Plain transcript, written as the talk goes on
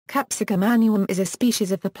Capsicum annuum is a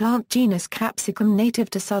species of the plant genus Capsicum native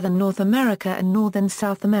to southern North America and northern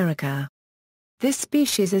South America. This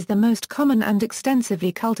species is the most common and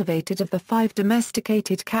extensively cultivated of the 5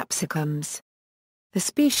 domesticated capsicums. The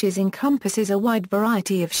species encompasses a wide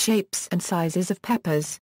variety of shapes and sizes of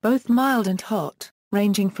peppers, both mild and hot,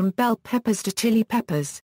 ranging from bell peppers to chili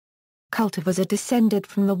peppers. Cultivars are descended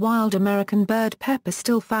from the wild American bird pepper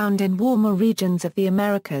still found in warmer regions of the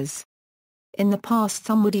Americas. In the past,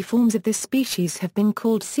 some woody forms of this species have been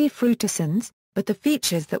called C. frutescens, but the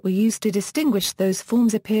features that were used to distinguish those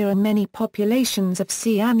forms appear in many populations of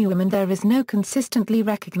C. annuum and there is no consistently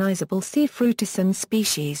recognizable C. frutescens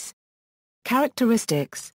species.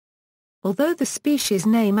 Characteristics. Although the species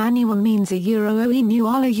name annuum means a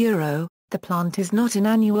euro, the plant is not an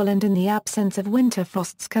annual and in the absence of winter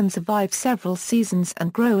frosts can survive several seasons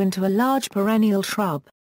and grow into a large perennial shrub.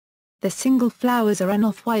 The single flowers are an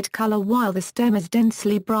off-white color while the stem is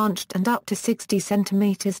densely branched and up to 60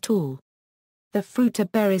 centimeters tall. The fruit are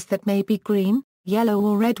berries that may be green, yellow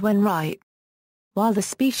or red when ripe. While the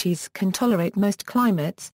species can tolerate most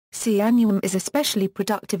climates, C. annuum is especially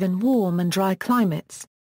productive in warm and dry climates.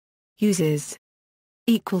 Uses.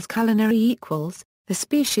 Culinary. The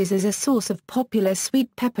species is a source of popular sweet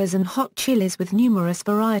peppers and hot chilies with numerous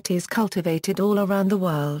varieties cultivated all around the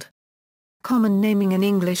world. Common naming in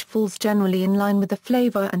English falls generally in line with the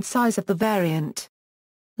flavor and size of the variant.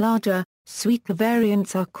 Larger, sweeter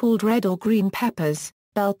variants are called red or green peppers,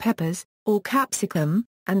 bell peppers, or capsicum,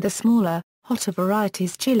 and the smaller, hotter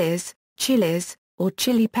varieties chilies, or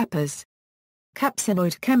chili peppers.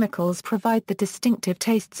 Capsinoid chemicals provide the distinctive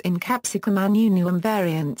tastes in Capsicum annuum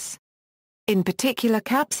variants. In particular,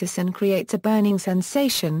 capsicum creates a burning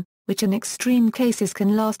sensation, which in extreme cases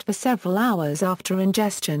can last for several hours after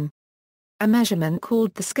ingestion. A measurement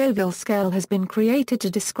called the Scoville scale has been created to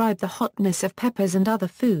describe the hotness of peppers and other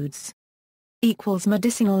foods.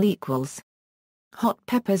 Medicinal. Hot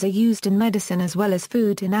peppers are used in medicine as well as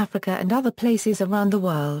food in Africa and other places around the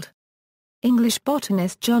world. English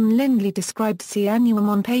botanist John Lindley described C. annuum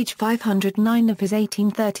on page 509 of his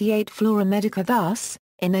 1838 Flora Medica thus,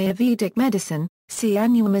 in Ayurvedic medicine, C.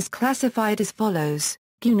 annuum is classified as follows: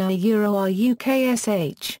 Guna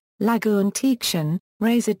Ruksh, Lagoon Tikshan,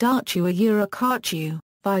 Razor Dartu Kartu,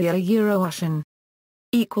 Via Ushan.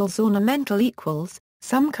 Ornamental.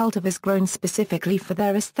 Some cultivars grown specifically for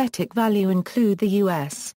their aesthetic value include the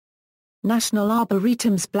U.S. National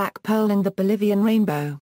Arboretum's Black Pearl and the Bolivian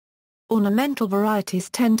Rainbow. Ornamental varieties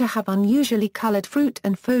tend to have unusually colored fruit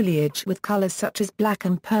and foliage with colors such as black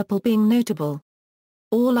and purple being notable.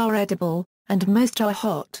 All are edible, and most are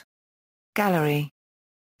hot. Gallery.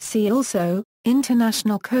 See also,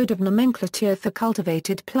 International Code of Nomenclature for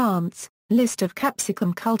Cultivated Plants, List of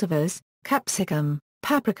capsicum cultivars, capsicum,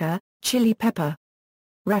 paprika, chili pepper.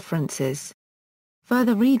 References.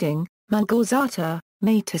 Further reading, Malgorzata,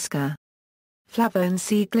 Mateska. Flavone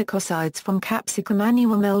C. Glycosides from Capsicum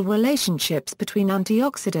annuum. Relationships between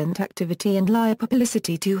antioxidant activity and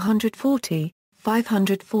lipophilicity 240,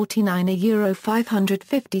 549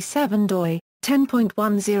 €557 doi,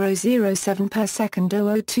 10.1007 per second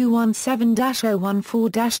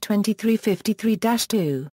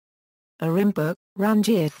 00217-014-2353-2. Arimbuk,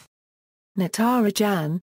 Ranjith.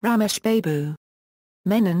 Natarajan, Ramesh Babu.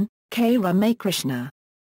 Menon, K. Ramakrishna.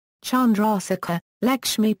 Chandrasekhar,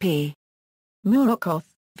 Lakshmi P. Murakoth,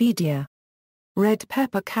 Vidya. Red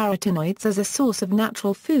pepper carotenoids as a source of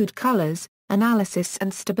natural food colors, analysis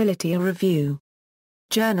and stability. A review.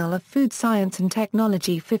 Journal of Food Science and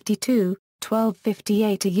Technology 52,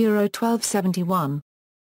 1258 €1271.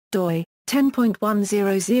 doi,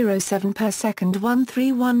 10.1007 per second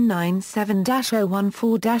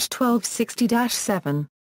 13197-014-1260-7.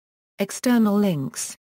 External links